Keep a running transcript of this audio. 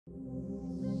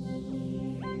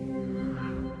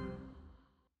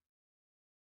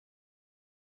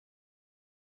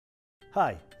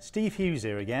Hi, Steve Hughes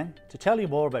here again to tell you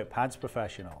more about PADS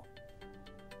Professional.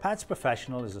 PADS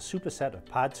Professional is a superset of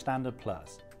PADS Standard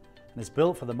Plus and is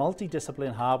built for the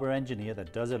multidiscipline hardware engineer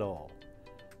that does it all.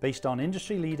 Based on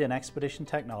industry-leading expedition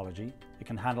technology, it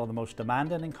can handle the most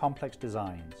demanding and complex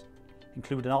designs,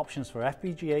 including options for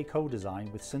FPGA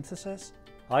co-design with synthesis,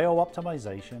 I/O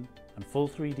optimization, and full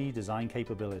 3D design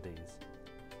capabilities.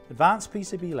 Advanced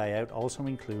PCB layout also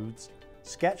includes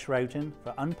sketch routing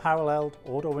for unparalleled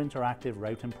auto-interactive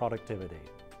routing productivity,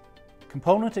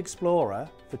 Component Explorer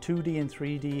for 2D and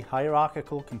 3D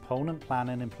hierarchical component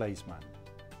planning and placement,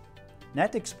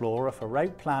 Net Explorer for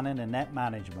route planning and net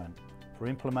management for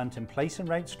implementing place and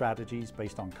route strategies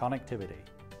based on connectivity,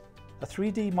 a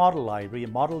 3D model library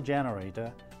and model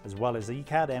generator, as well as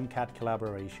ECAD-MCAD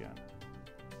collaboration,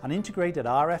 an integrated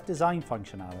RF design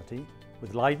functionality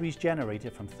with libraries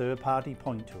generated from third-party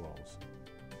point tools.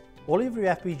 All of your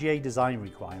FPGA design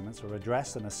requirements are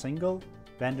addressed in a single,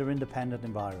 vendor-independent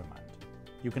environment.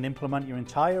 You can implement your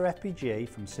entire FPGA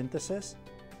from synthesis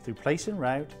through place and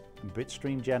route and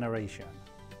bitstream generation.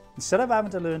 Instead of having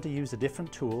to learn to use a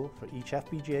different tool for each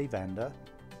FPGA vendor,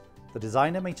 the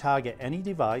designer may target any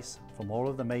device from all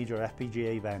of the major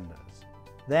FPGA vendors.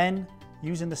 Then,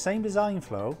 using the same design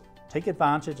flow, take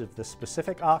advantage of the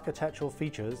specific architectural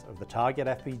features of the target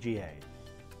FPGA.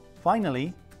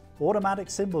 Finally, automatic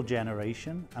symbol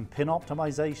generation and pin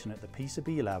optimization at the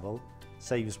PCB level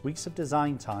saves weeks of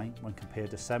design time when compared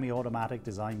to semi-automatic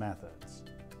design methods.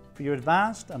 For your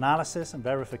advanced analysis and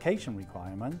verification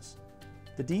requirements,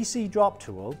 the DC drop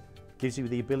tool gives you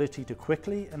the ability to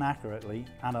quickly and accurately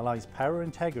analyze power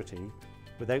integrity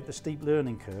without the steep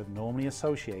learning curve normally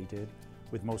associated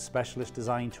with most specialist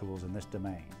design tools in this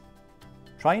domain.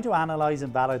 Trying to analyze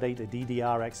and validate a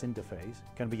DDRX interface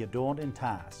can be a daunting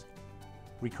task,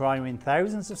 requiring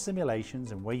thousands of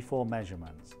simulations and waveform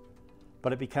measurements,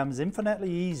 but it becomes infinitely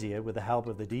easier with the help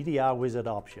of the DDR Wizard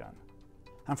option.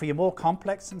 And for your more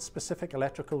complex and specific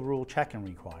electrical rule checking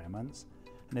requirements,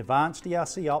 an advanced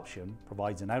DRC option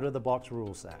provides an out-of-the-box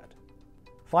rule set.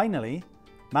 Finally,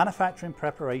 manufacturing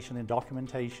preparation and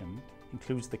documentation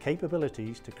includes the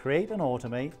capabilities to create and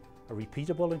automate a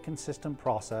repeatable and consistent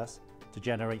process to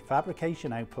generate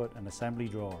fabrication output and assembly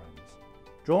drawings.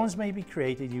 Drawings may be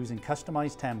created using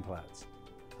customized templates,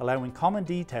 allowing common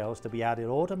details to be added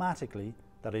automatically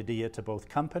that adhere to both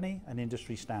company and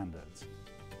industry standards.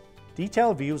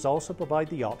 Detailed views also provide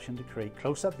the option to create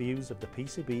close-up views of the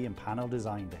PCB and panel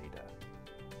design data.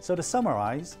 So to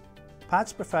summarize,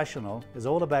 PADS Professional is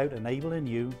all about enabling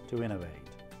you to innovate,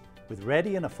 with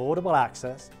ready and affordable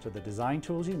access to the design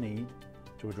tools you need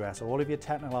to address all of your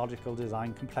technological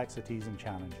design complexities and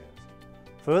challenges.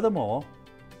 Furthermore,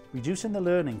 reducing the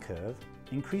learning curve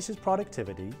increases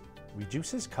productivity,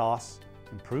 reduces costs,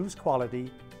 improves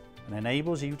quality, and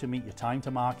enables you to meet your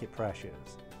time-to-market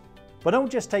pressures. But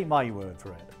don't just take my word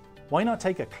for it. Why not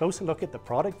take a closer look at the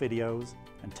product videos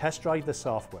and test drive the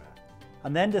software,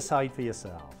 and then decide for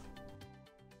yourself.